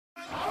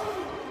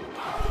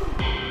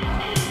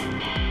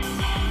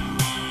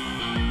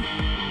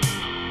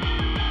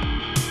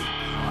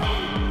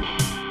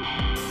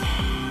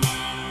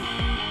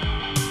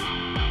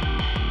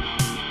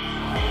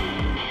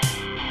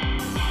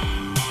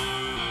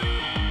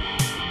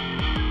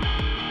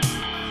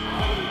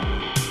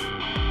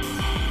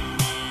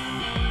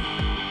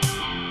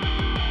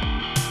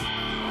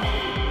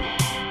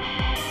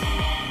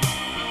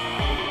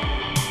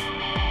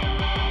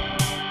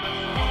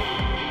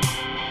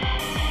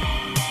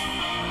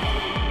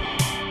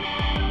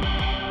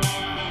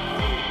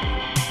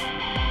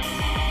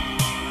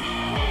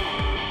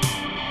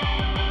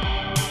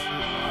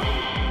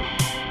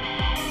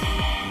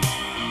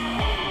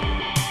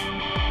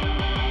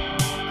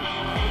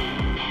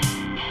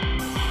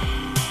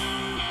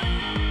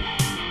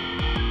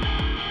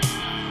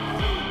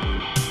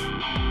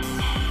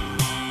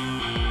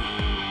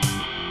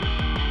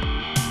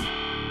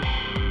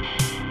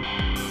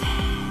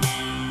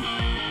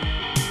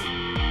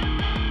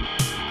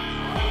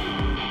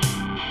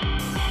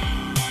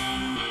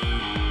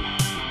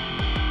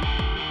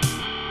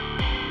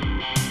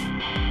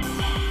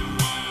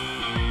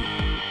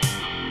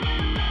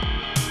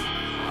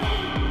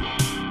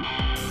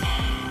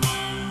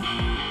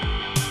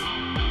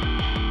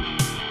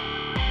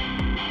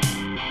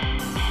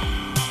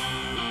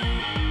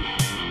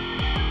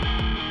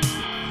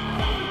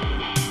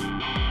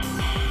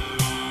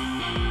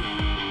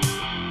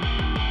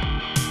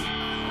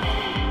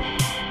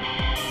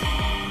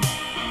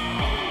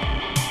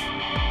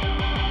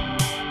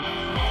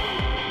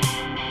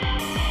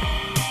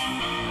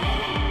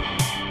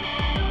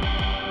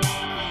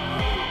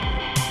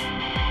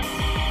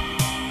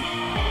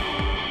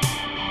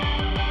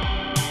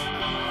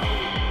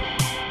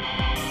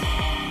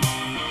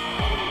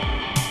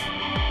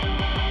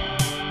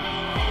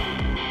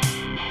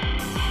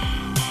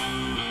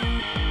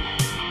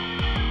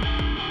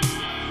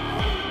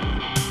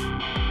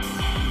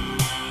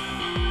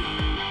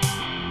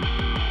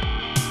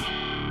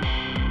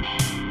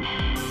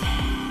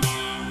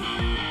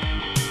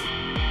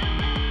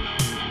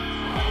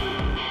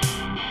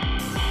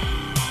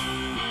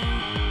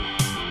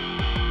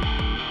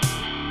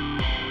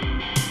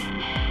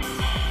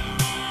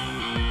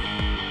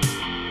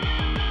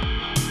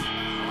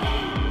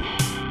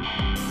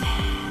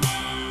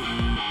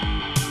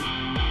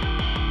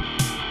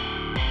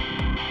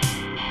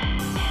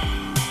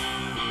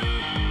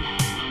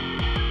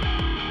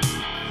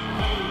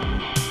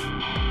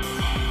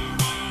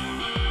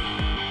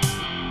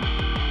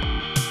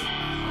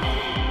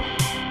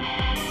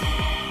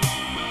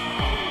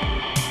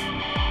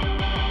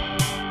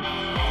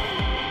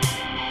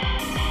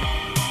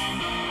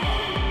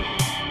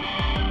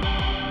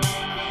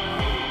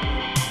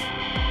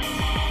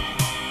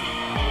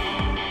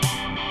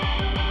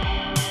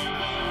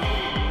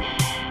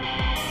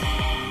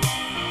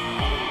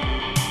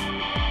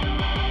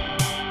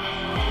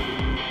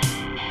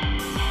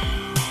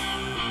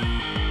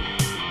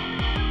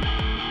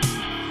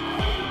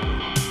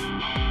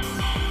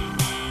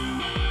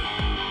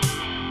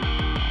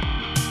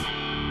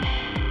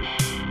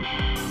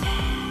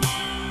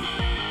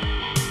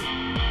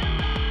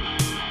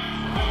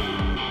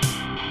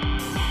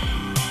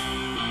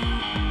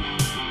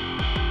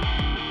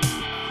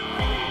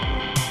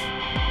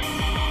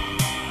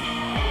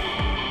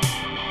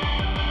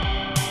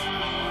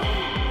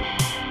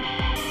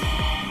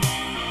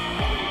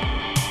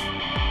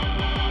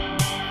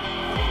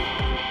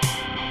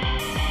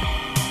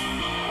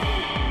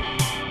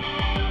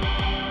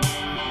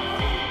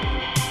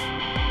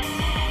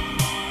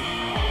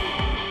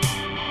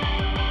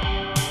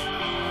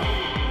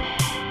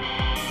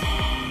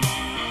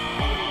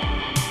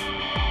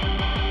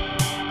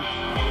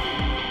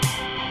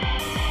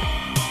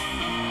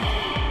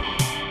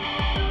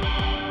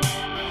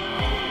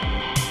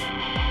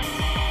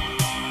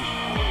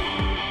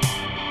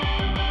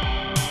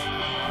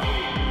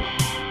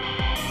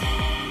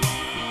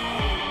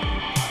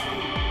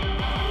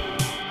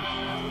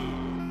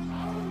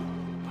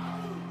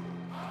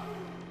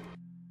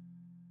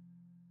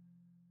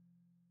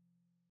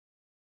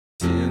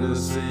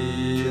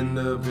Tennessee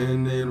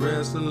Independent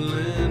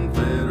Wrestling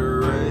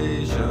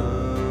Federation.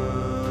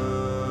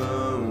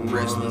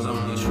 Wrestling's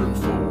only true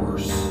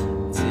force.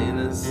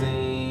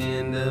 Tennessee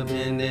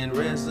Independent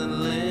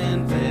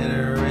Wrestling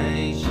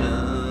Federation.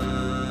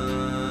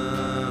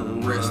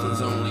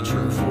 Wrestling's only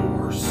true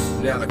force.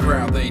 Now the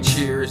crowd they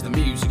cheer as the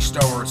music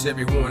starts.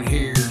 Everyone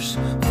hears,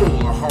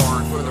 full of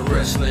heart for the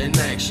wrestling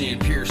action.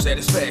 Pure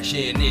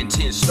satisfaction,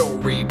 intense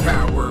story,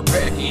 power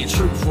packing,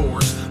 true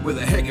force with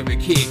a heck of a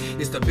kick.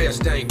 It's the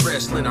best dang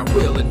wrestling, I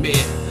will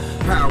admit.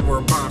 Power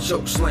bomb,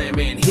 choke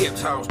slamming, hip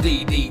toss,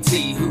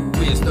 DDT. Who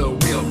is the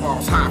real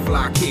boss? High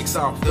fly kicks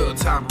off the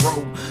top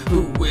rope.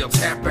 Who will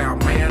tap out?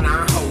 Man,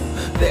 I hope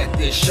that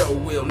this show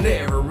will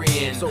never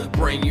end. So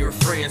bring your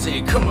friends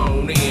and come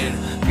on in.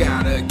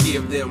 Gotta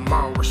give them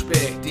all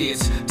respect.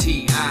 It's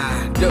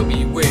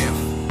TIWF.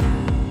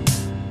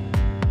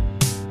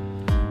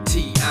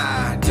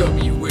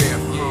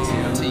 TIWF.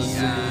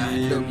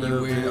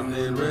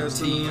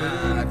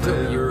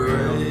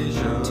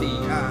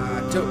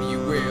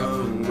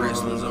 TIWF.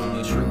 Wrestling's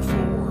only true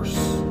force.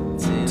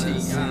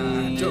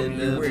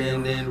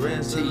 Independent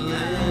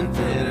Wrestling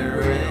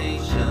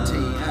Federation.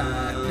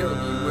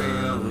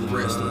 TIWF.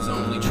 Wrestling's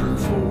only true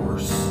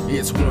force.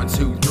 It's 1,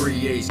 2,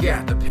 3, A's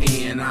got the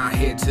pen. I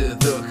head to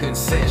the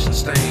concession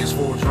stands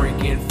for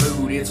drinking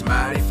food. It's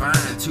mighty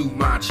fine. To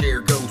my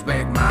chair goes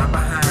back my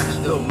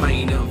behind. The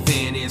main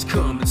event is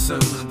coming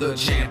soon. The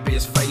champ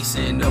is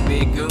facing a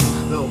big goon.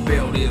 The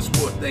belt is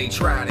what they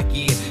try to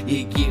get.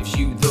 It gives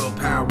you the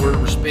power,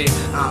 respect.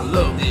 I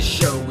love this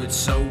show, it's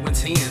so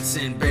intense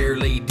and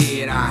barely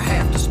did I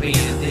have to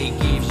spend. It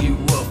gives you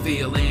a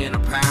feeling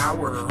of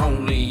power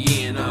only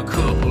in a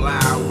couple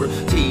hours.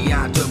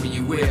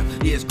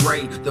 TIWF is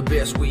great, the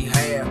best we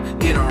have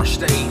in our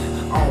state.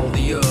 All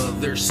the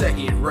others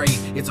second rate.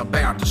 It's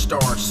about to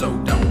start, so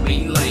don't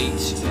be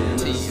late.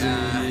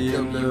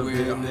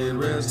 TIWF.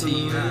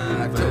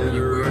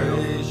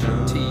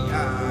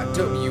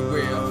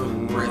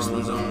 TIWF.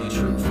 Wrestling's only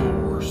true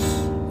force.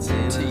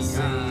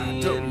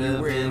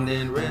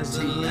 Independent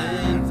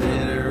Wrestling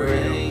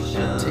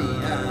Federation.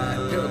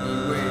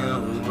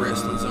 TIWF.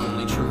 Wrestling's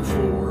only true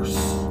force.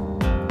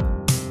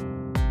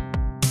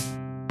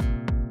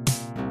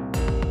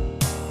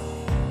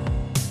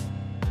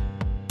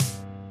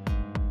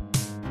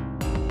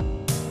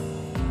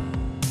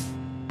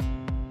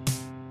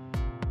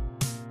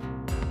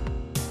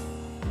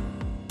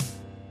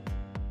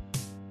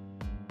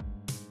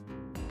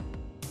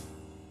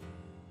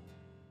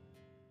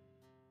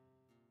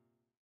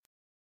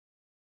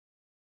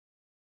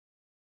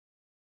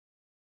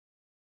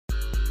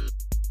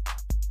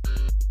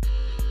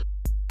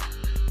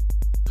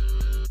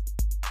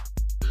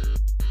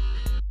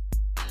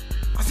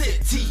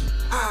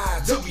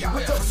 TIWF, I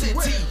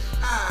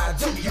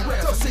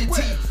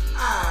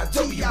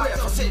said TIWF, I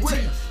said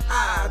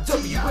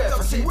TIWF, I said TIWF, I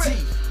said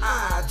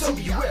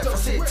TIWF, I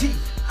said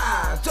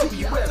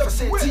TIWF, I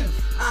said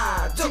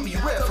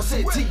TIWF, I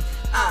said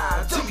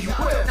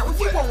TIWF. Now if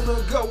you wanna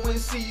go and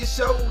see a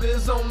show,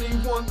 there's only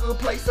one good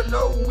place I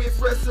know. If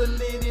wrestling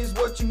is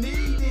what you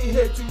need, then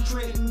head to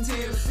Trenton,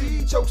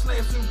 Tennessee. Choke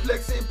slam,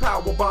 suplex, and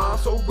power bomb.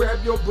 So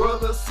grab your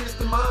brother,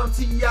 sister, mom.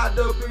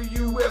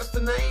 TIWF's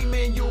the name,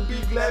 and you'll be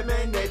glad,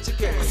 man, that you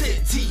came. I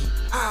said TIWF,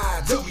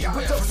 I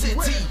said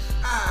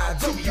TIWF, I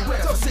said TIWF,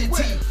 I said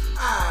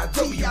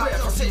TIWF, I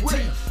said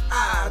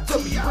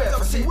TIWF,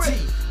 I said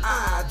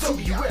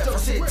TIWF, I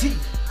said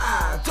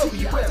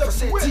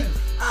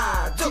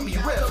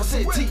TIWF, I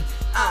said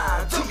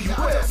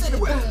TIWF. Said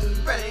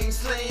boom, bang,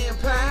 slam,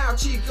 pow,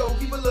 Chico,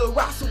 give a little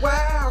rock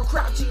wow,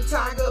 crouching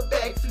tiger,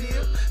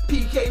 backflip,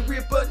 PK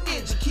Ripper,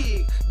 ninja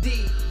kick,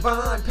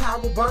 Devon,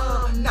 power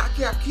bomb,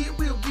 knockout kid,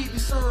 we'll give you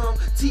some.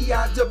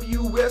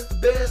 TIWF's the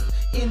best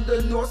in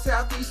the north,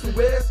 south, east, and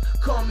west.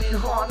 Coming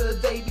harder,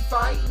 they be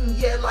fighting,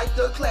 yeah, like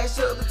the Clash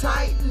of the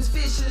Titans.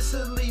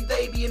 Viciously,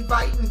 they be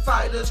inviting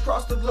fighters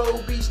across the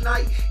globe each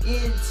night.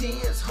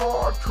 Intense,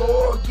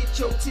 hardcore, get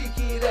your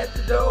ticket at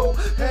the door.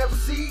 Have a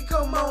seat,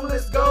 come on,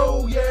 let's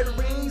go. Yeah, the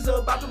ring's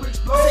about to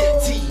explode. I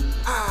said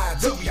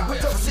TIWF,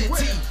 I said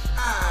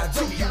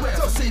TIWF, I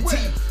said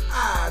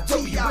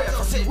TIWF, I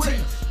said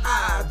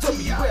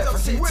TIWF, I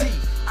said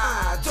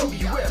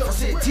TIWF, I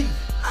said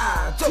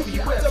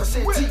TIWF, I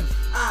said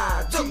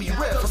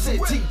TIWF, I said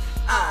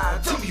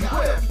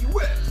TIWF.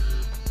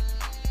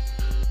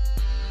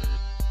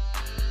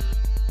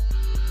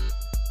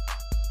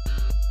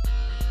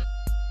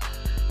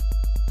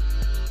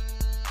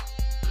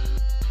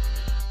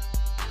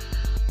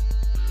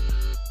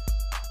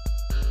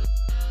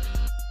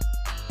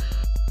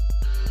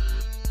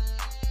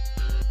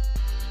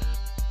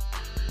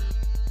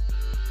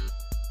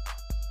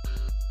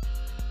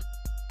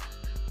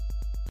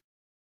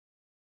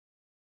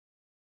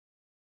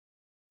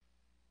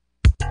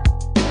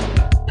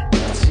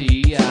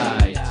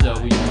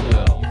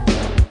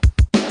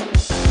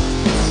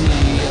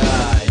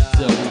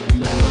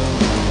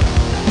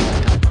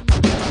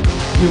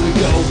 Here we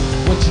go,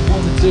 what you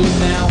wanna do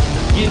now?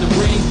 Get in the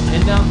ring,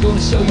 and I'm gonna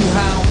show you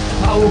how.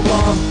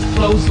 Powerbomb,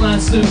 clothesline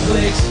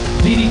suplex,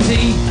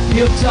 DDT,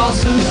 hip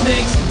toss, who's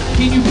next?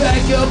 Can you back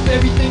up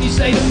everything you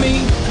say to me?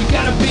 You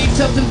gotta be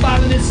tough and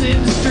violent in this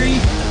industry.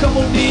 Come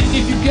on in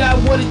if you got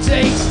what it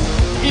takes.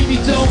 If you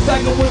don't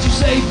back up what you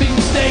say, big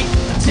mistake.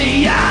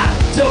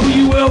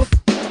 TIWF,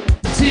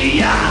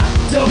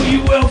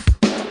 TIWF,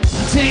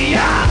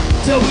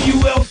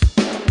 TIWF,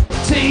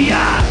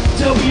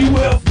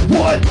 TIWF.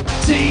 What?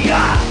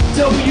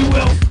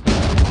 TIWF,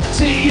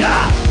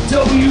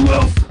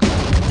 TIWF,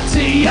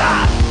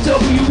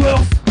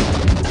 TIWF,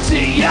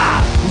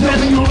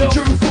 Nothing on the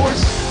true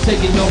force.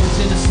 taking over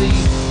Tennessee,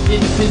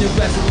 independent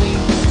wrestling.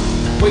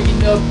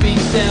 Waking up,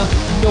 beats down,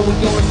 you know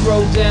we're gonna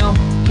throw down.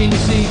 Can you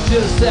see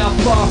just how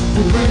far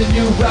we bring the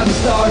new rising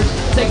stars?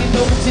 Taking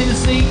over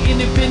Tennessee,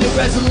 independent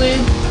wrestling.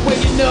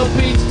 Waking up,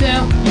 beats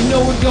down, you know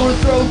we're gonna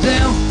throw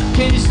down.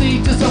 Can you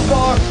see just how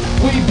far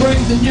we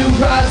bring the new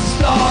rising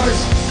stars?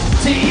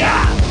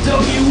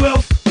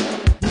 TIWF,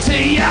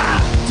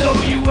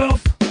 TIWF,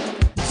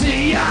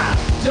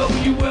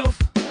 TIWF,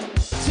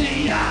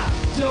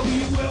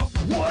 TIWF.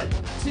 What?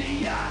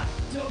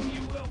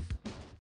 TIWF.